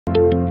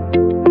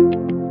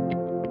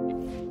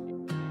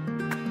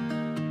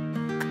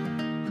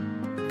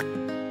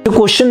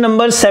Question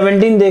number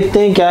 17 देखते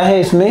हैं क्या है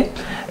इसमें।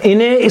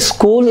 इन ए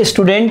school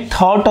student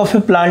thought of A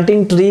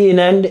planting tree in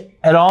and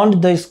around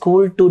the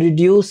school to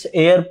reduce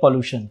air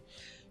pollution.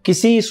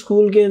 किसी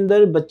स्कूल के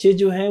अंदर बच्चे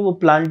जो हैं वो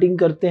प्लांटिंग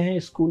करते हैं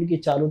स्कूल के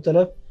चारों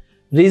तरफ,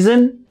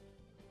 रीजन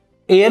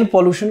एयर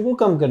पॉल्यूशन को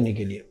कम करने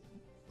के लिए।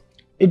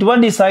 It was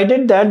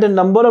decided that the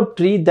number of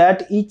tree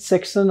that each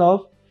section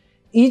of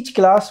each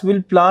class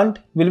will plant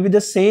will be the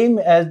same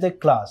as the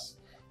class.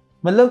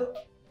 मतलब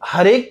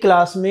हर एक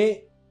क्लास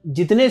में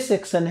जितने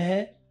सेक्शन है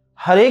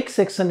हर एक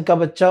सेक्शन का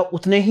बच्चा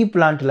उतने ही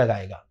प्लांट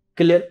लगाएगा।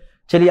 क्लियर?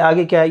 चलिए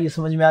आगे क्या है ये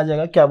समझ में आ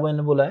जाएगा क्या वो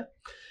इन्होंने बोला है।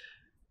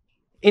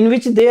 इन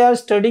विच they are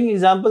studying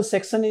example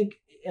section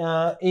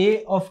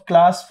A of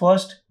class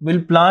first will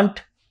plant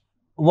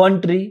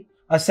 1 tree,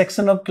 a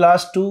section of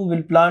class 2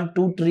 will plant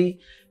 2 tree.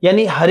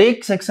 यानी हर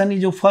एक सेक्शन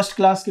जो फर्स्ट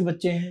क्लास के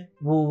बच्चे हैं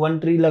वो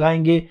 1 ट्री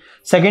लगाएंगे,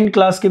 सेकेंड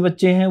क्लास के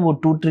बच्चे हैं वो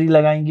 2 ट्री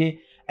लगाएंगे,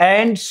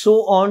 and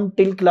so on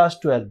till class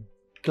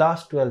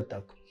 12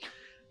 तक।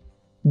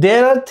 There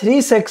are 3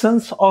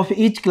 sections of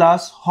each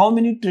class. How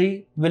many tree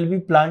will be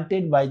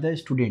planted by the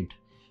student?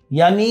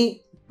 यानी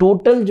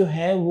टोटल जो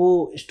है वो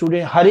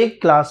स्टूडेंट, हर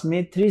एक क्लास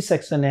में 3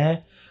 सेक्शन है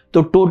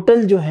तो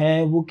टोटल जो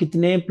है वो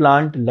कितने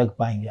प्लांट लग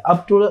पाएंगे।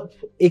 अब थोड़ा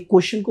एक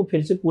क्वेश्चन को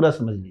फिर से पूरा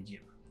समझ लीजिए।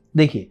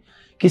 देखिए,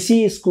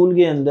 किसी स्कूल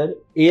के अंदर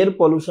एयर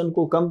पॉल्यूशन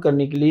को कम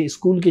करने के लिए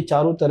स्कूल के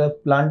चारों तरफ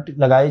प्लांट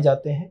लगाए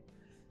जाते हैं।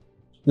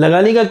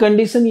 लगाने का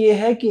कंडीशन ये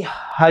है कि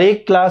हर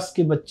एक क्लास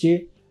के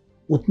बच्चे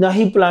उतना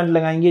ही प्लांट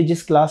लगाएंगे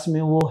जिस क्लास में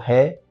वो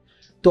है,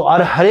 तो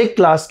और हर एक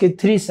क्लास के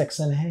 3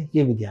 सेक्शन है,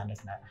 ये भी ध्यान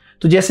रखना है।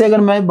 तो जैसे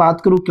अगर मैं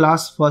बात करूं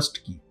क्लास फर्स्ट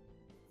की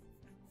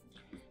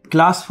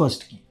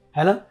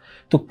है ना,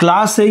 तो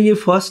क्लास है ये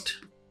फर्स्ट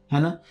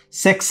है ना,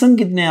 सेक्शन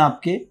कितने हैं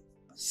आपके,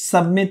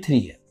 सब में 3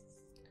 है,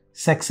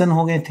 सेक्शन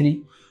हो गए 3,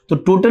 तो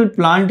टोटल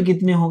प्लांट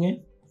कितने हो गए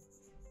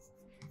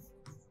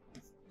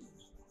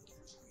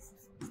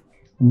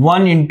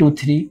 1 ×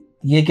 3,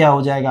 ये क्या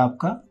हो जाएगा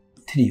आपका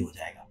 3 हो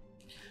जाएगा।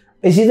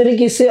 इसी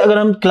तरीके से अगर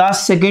हम क्लास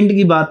सेकेंड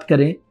की बात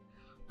करें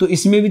तो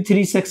इसमें भी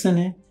 3 सेक्शन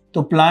है,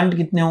 तो प्लांट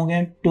कितने हो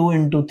गए 2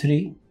 ×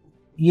 3,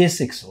 ये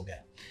 6 हो गया।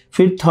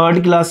 फिर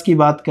थर्ड क्लास की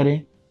बात करें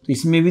तो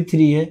इसमें भी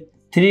 3 है,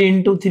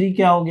 3 × 3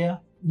 क्या हो गया,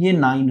 ये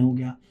 9 हो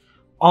गया।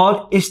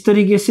 और इस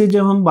तरीके से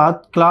जब हम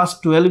बात क्लास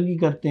 12 की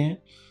करते हैं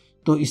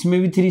तो इसमें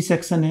भी 3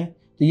 सेक्शन है,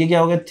 तो ये क्या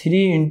हो गया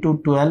 3 ×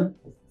 12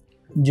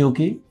 जो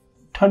कि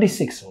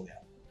 36 हो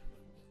गया।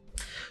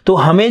 तो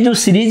हमें जो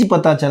सीरीज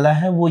पता चला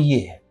है वो ये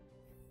है।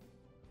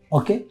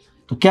 ओके,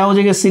 तो क्या हो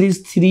जाएगा सीरीज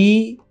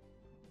 3,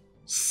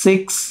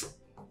 6,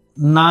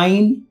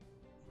 9 ...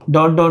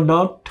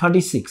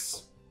 36।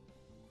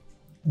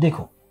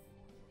 देखो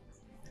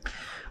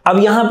अब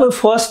यहां पर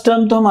फर्स्ट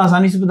टर्म तो हम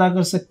आसानी से पता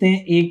कर सकते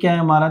हैं, ए क्या है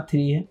हमारा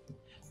 3 है,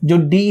 जो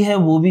डी है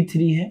वो भी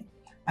 3 है।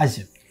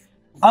 अच्छा,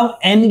 अब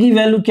एन की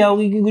वैल्यू क्या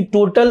होगी, क्योंकि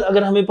टोटल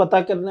अगर हमें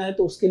पता करना है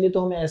तो उसके लिए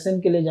तो हमें एस एन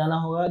के लिए जाना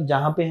होगा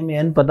जहां पे हमें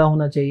एन पता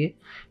होना चाहिए।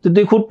 तो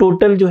देखो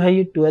टोटल जो है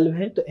ये 12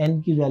 है, तो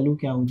एन की वैल्यू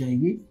क्या हो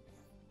जाएगी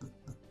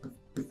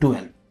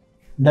 12।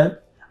 डन।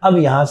 अब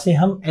यहां से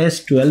हम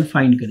S12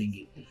 फाइंड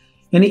करेंगे,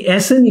 यानी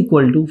Sn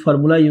equal to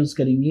formula use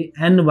करेंगे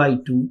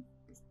n/2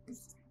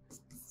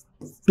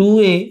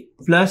 2a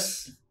plus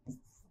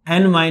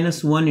n-1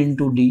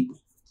 × d।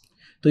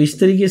 तो इस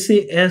तरीके से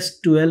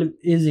S12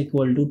 is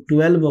equal to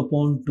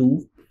 12/2,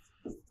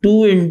 2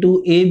 ×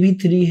 a भी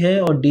 3 है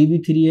और d भी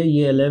 3 है,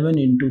 ये 11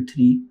 ×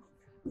 3।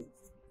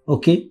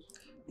 ओके,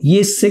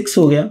 ये 6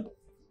 हो गया,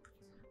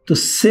 तो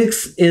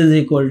 6 इज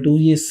इक्वल टू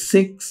ये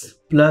 6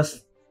 +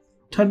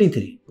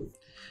 33।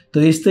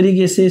 तो इस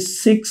तरीके से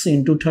 6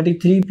 ×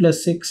 33 +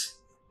 6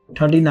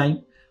 39।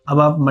 अब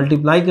आप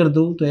मल्टीप्लाई कर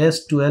दो तो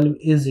S12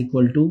 is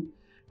equal to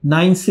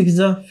 9 × 6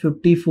 =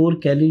 54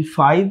 calorie,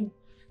 5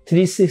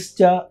 3 6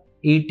 =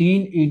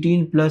 18,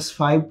 18 +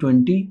 5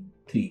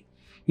 23,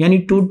 यानी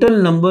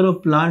टोटल नंबर ऑफ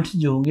प्लांट्स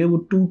जो होंगे वो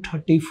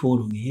 234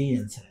 होंगे। यही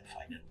आंसर है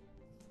फाइनल।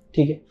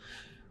 ठीक है,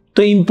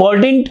 तो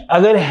इंपॉर्टेंट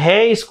अगर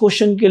है इस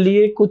क्वेश्चन के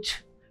लिए कुछ,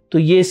 तो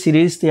ये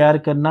सीरीज तैयार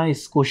करना,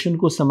 इस क्वेश्चन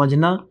को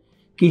समझना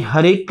कि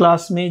हर एक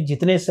क्लास में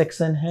जितने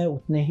सेक्शन हैं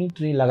उतने ही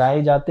ट्री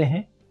लगाए जाते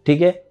हैं।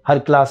 ठीक है, हर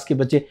क्लास के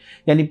बच्चे,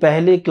 यानी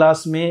पहले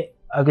क्लास में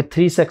अगर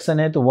 3 सेक्शन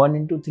है तो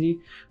 1 × 3,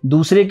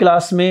 दूसरे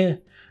क्लास में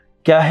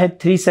क्या है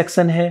 3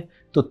 सेक्शन है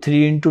तो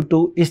 3 ×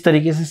 2। इस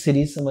तरीके से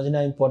सीरीज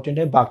समझना इंपॉर्टेंट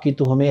है। बाकी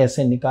तो हमें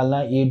ऐसे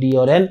निकालना ए, डी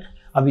और एन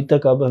अभी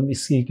तक, अब हम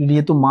इसके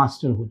लिए तो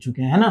मास्टर हो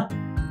चुके हैं, है ना।